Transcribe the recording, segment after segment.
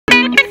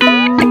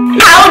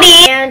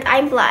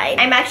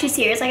blind. I'm actually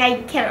serious, like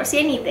I cannot see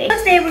anything.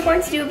 Today we're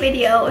going to do a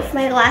video with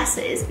my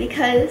glasses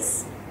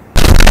because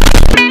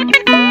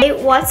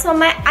what's on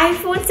my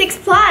iPhone 6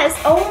 Plus?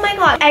 Oh my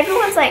god.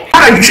 Everyone's like,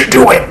 oh, you should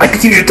do it.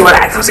 Like you should do an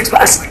iPhone 6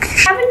 Plus. I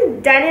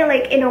haven't done it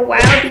like in a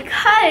while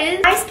because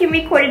my screen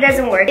recorder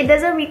doesn't work. It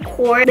doesn't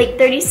record like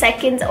 30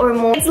 seconds or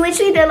more. It's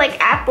literally the like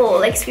Apple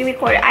like screen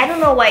recorder. I don't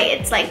know why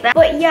it's like that,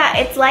 but yeah,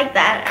 it's like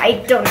that.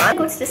 I don't know. I'll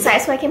go to the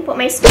side so I can put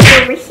my screen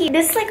over here.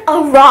 This is like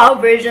a raw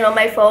version of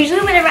my phone.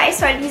 Usually whenever I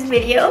start these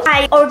videos,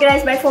 I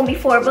organize my phone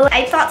before, but like,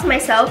 I thought to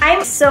myself,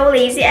 I'm so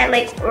lazy at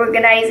like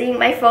organizing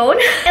my phone.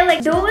 And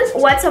like those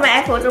what's on my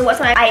iPhones or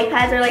what's on my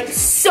iPads are like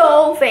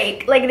so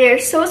fake. Like they're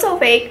so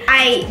fake.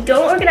 I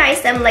don't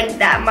organize them like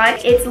that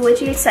much. It's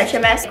literally such a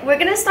mess. We're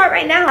gonna start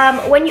right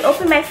now. When you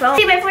open my phone,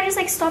 see my phone just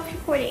like stopped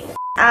recording.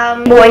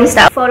 Boring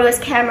stuff. Photos,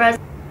 cameras.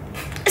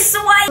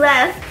 Swipe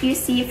left, you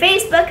see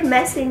Facebook,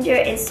 Messenger,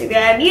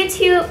 Instagram,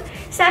 YouTube,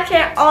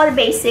 Snapchat, all the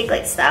basic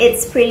like stuff.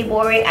 It's pretty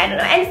boring, I don't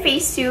know. And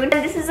Facetune.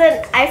 And this is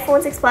an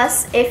iPhone 6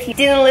 Plus. If you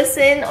didn't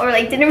listen or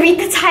like didn't read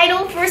the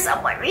title for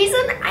some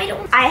reason,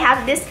 I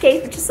have this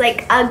case which is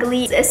like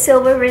ugly. It's a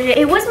silver version.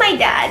 It was my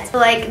dad's, so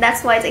like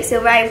that's why it's like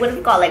silver. I would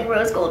have got like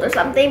rose gold or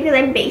something because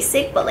I'm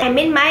basic, but like I'm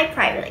in my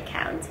private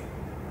account.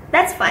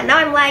 That's fun. Now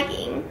I'm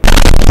lagging.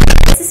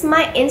 This is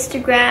my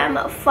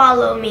Instagram.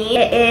 Follow me.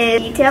 It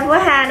is detail for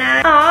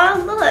Hannah.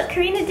 Oh look,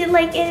 Karina did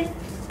like it.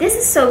 This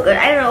is so good.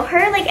 I don't know,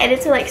 her like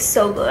edits are like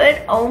so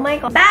good. Oh my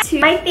god. Back to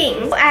my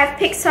things. I have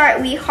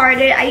Pixar. We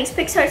hearted. I use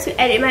Pixar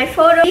to edit my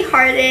photo. We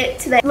hearted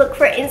to like look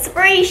for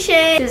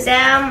inspiration.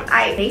 Shazam.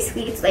 I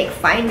basically it's like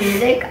find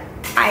music.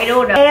 I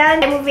don't know.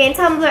 And movie and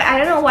Tumblr. I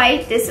don't know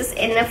why this is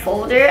in a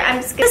folder.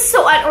 This is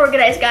so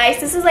unorganized, guys.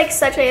 This is like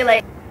such a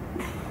like.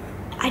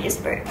 I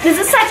just burped. This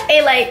is such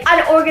a like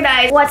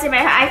unorganized what's in my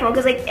iPhone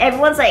because like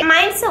everyone's like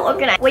mine's so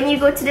organized. When you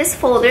go to this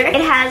folder, it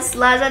has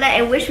Lazada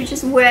and Wish, which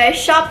is where I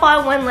shop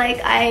on when like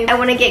I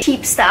want to get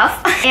cheap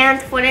stuff.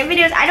 And for the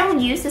videos, I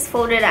don't use this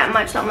folder that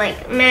much, so I'm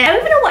like, man, I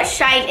don't even know what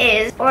Shine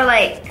is or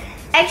like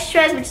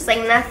extras, which is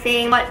like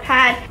nothing.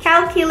 Wattpad,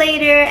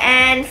 calculator,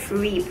 and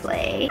free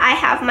play. I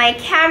have my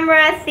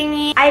camera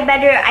thingy.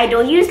 I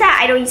don't use that.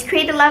 I don't use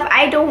Creative Love.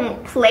 I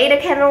don't play the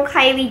Kendall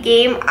Kylie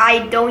game.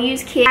 I don't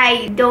use Kit.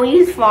 I don't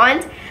use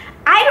Font.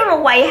 I don't know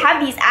why I have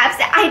these apps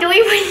that I don't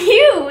even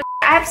use.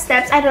 I have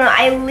steps. I don't know.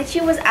 I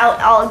literally was out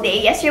all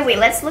day yesterday. Wait,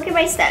 let's look at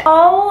my steps.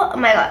 Oh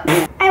my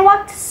god. I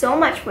walked so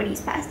much for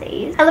these past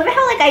days. I love it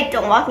how like I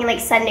don't walk in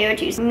like Sunday or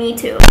Tuesday. Me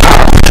too.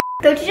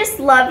 Don't you just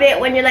love it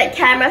when your like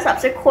camera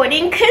stops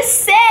recording? Cause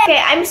sick!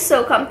 Okay, I'm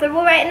so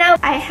comfortable right now.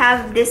 I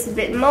have this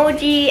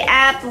Bitmoji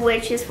app,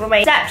 which is for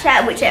my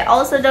Snapchat, which I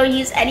also don't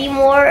use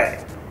anymore.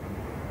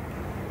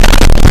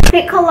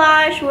 Pick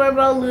Collage,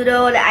 Wordle,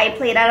 Ludo that I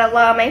played out a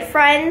lot of my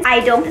friends. I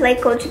don't play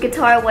Coach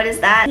Guitar. What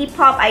is that?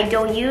 Depop I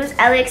don't use.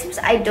 AliExpress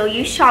I don't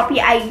use. Shopee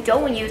I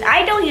don't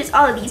use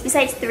all of these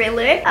besides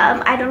Thriller.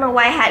 I don't know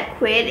why I had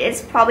quit.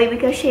 It's probably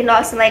because Shane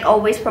Dawson like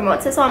always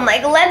promotes it, so I'm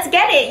like, let's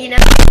get it, you know.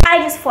 I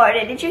just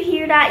farted. Did you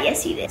hear that?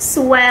 Yes, you did.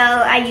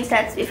 Swell. I use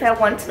that if I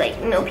want to like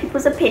know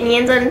people's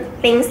opinions on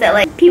things that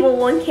like people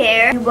won't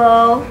care.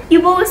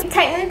 Yubo is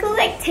technically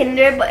like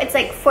Tinder, but it's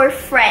like for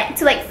friends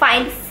to like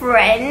find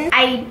friends.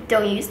 I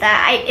don't use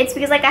that. It's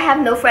because like I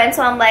have no friends,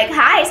 so I'm like,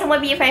 hi, someone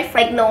be a friend.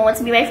 Like no one wants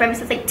to be my friend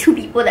because it's like 2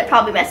 people that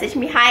probably message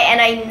me hi,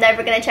 and I'm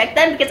never gonna check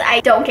them because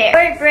I don't care.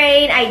 Bird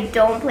Brain, I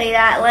don't play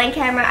that. Line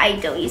Camera, I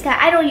don't use that.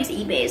 I don't use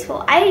eBay as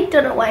well. I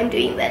don't know why I'm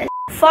doing this.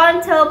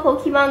 Fonto,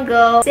 Pokemon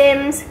Go,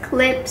 Sims,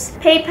 Clips,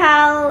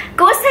 PayPal.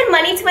 Go send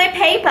money to my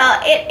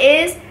PayPal. It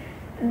is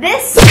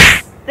this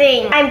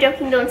thing. I'm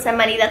joking, don't send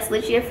money. That's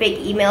literally a fake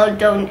email.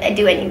 Don't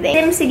do anything.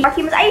 SimCity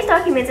Documents. I use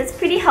Documents. It's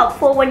pretty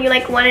helpful when you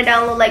like want to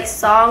download like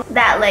songs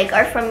that like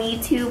are from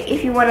YouTube.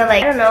 If you want to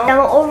like, I don't know,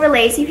 download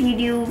overlays if you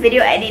do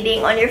video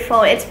editing on your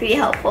phone. It's pretty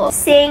helpful.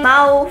 Sing,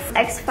 Mouth,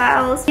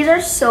 X-Files. These are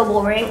so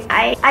boring.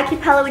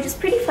 Acapella, which is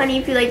pretty funny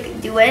if you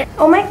like do it.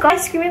 Oh my god,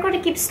 screen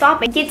recorder keeps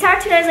stopping. Guitar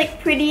tuner is like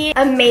pretty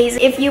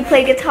amazing if you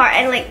play guitar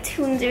and like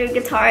tunes your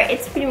guitar.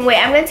 It's pretty. Wait,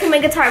 I'm gonna tune my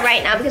guitar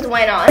right now because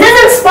why not? It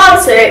doesn't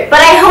sponsor it, but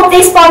I hope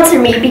they sponsor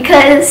me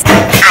because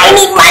I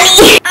need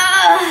money.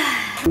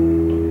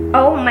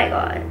 Oh my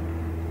god.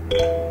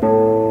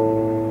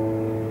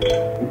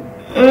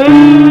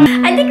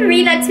 I think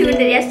Rita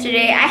tuned it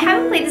yesterday. I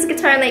haven't played this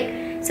guitar in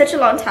like such a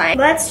long time.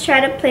 Let's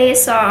try to play a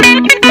song.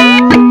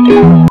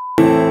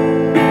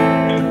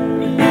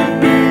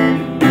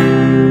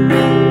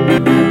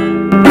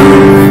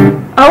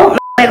 Oh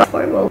my god,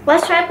 horrible.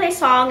 Let's try to play a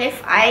song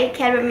if I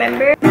can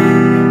remember.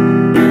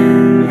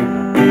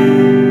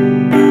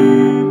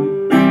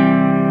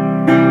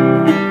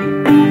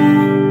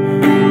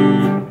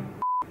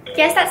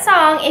 Guess that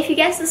song. If you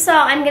guess the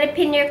song, I'm gonna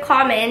pin your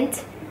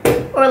comment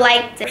or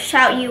like to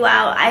shout you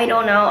out. I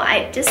don't know.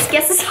 I just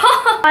guess the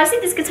song. Honestly,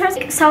 this guitar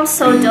sounds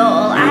so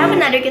dull. I have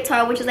another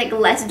guitar which is like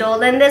less dull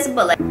than this,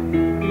 but like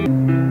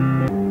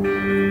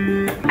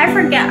I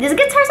forget. This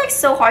guitar is like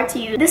so hard to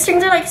use. The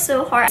strings are like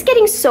so hard. It's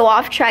getting so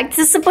off track. This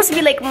is supposed to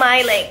be like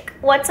my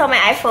what's on my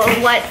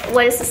iPhone.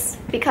 What is this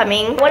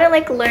becoming? I want to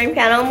like learn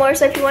piano more,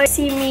 so if you want to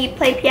see me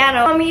play piano,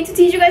 I want me to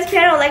teach you guys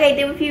piano like I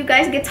did with you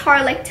guys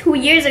guitar like 2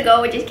 years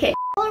ago, which is kidding.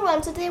 Hello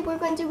everyone, so today we're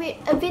going to do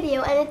a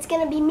video and it's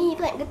gonna be me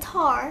playing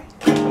guitar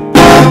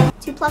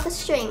to pluck a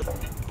string.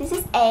 This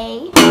is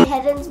A.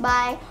 Headings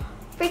by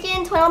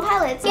freaking 21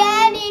 Pilots.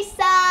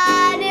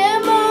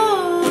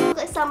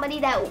 Like somebody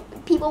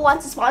that people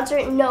want to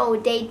sponsor. No,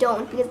 they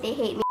don't, because they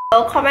hate me.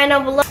 So comment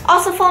down below.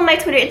 Also follow my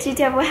Twitter, it's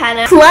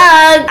hànna.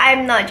 Plug!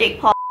 I'm not Jake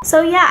Paul.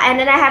 So yeah, and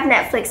then I have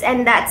Netflix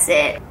and that's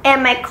it.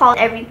 And my call,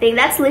 everything.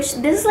 That's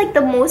literally, this is like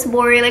the most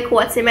boring like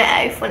what's in my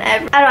iPhone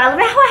ever. I don't know, I love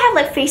how I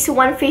have like FaceTime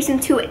 1,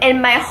 FaceTime 2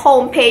 in my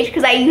home page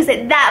because I use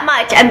it that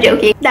much. I'm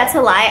joking. That's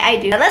a lie, I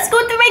do. Now let's go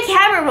through my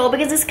camera roll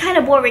because it's kind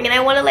of boring and I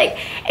want to like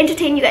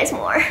entertain you guys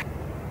more.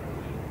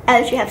 I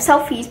literally have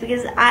selfies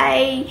because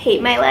I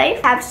hate my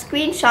life. I have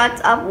screenshots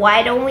of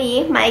Why Don't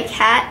We, my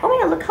cat. Oh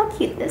my god, look how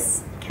cute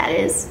this cat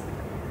is.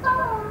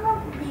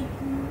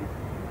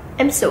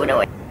 I'm so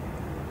annoyed.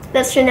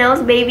 That's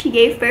Chanel's baby. She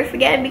gave birth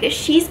again because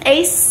she's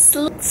a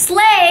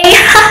slay.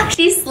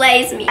 She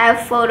slays me. I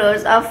have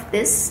photos of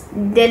this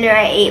dinner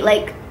I ate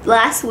like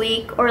last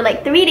week or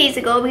like 3 days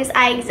ago because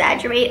I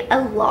exaggerate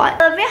a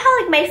lot. I love it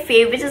how like my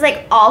favorites is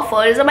like all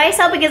photos of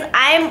myself because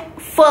I'm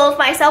full of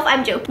myself.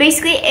 I'm joking.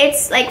 Basically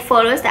it's like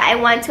photos that I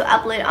want to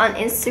upload on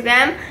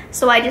Instagram,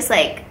 so I just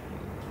like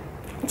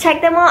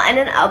check them all and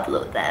then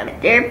upload them.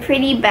 They're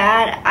pretty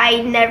bad.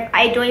 I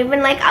don't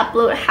even like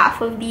upload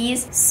half of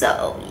these,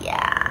 so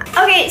yeah.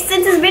 Okay,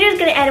 since this video is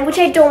gonna end, which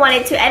I don't want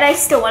it to end, I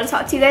still want to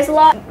talk to you guys a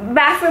lot.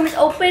 Bathroom is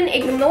open,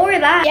 ignore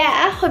that.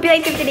 Yeah, hope you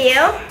liked the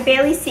video.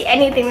 Barely see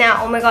anything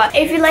now, oh my god.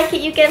 If you like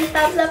it, you can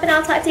thumbs up and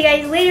I'll talk to you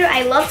guys later.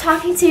 I love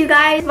talking to you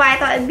guys, but I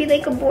thought it'd be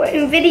like a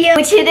boring video,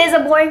 which it is a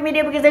boring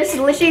video because there's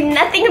literally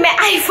nothing in my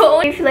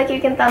iPhone. If you like it,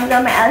 you can thumbs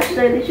up. My eyelashes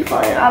are literally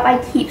falling off.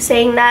 I keep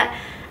saying that.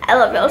 I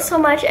love y'all so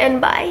much and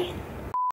bye.